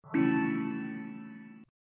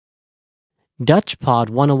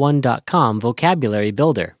DutchPod101.com Vocabulary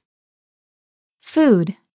Builder.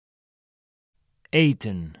 Food,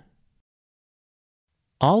 eten,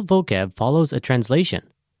 All vocab follows a translation.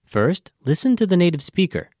 First, listen to the native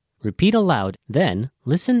speaker. Repeat aloud, then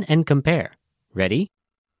listen and compare. Ready?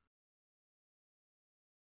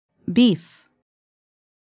 beef,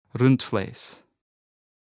 Rundvlees.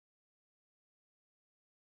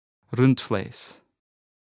 Rundvlees.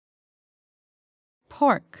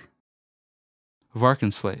 pork,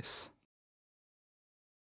 Varkensvlees.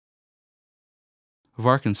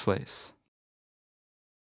 Varkensvlees.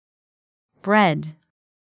 bread,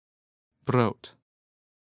 Brood.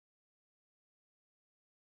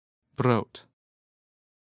 Brood.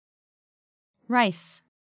 rice,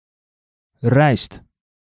 rijst,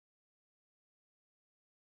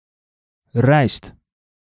 rijst,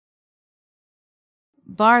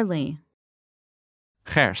 barley,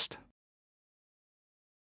 Gerst.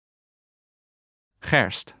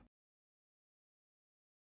 Gerst.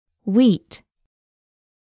 wheat,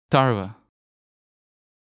 Tarwe.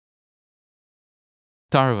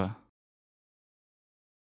 Tarwe.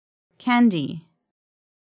 candy,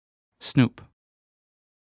 Snoep.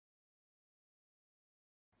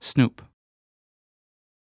 Snoep.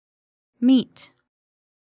 meat,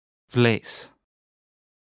 Vlees.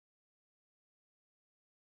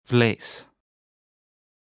 Vlees.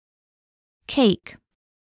 cake,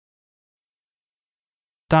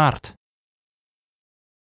 taart,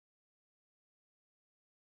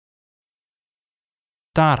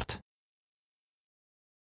 taart,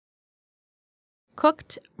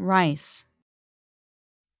 cooked rice,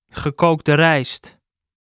 gekookte rijst,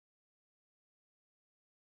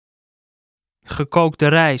 gekookte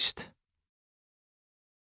rijst,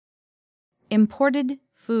 imported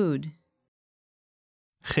food,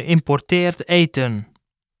 geïmporteerd eten,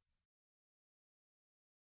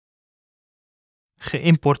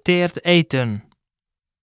 geïmporteerd eten,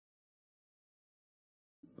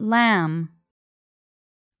 lamb,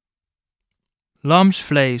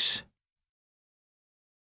 lamsvlees,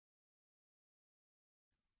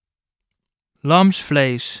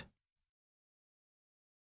 lamsvlees,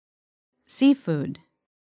 seafood,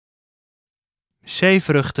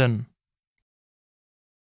 zeevruchten,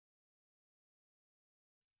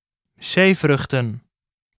 zeevruchten,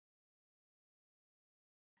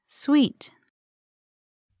 sweet,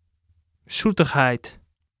 zoetigheid,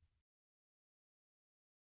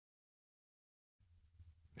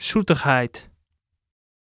 zoetigheid.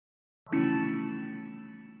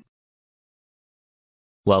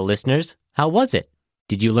 Well, listeners, how was it?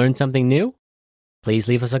 Did you learn something new? Please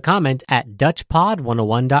leave us a comment at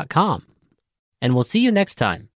DutchPod101.com. And we'll see you next time.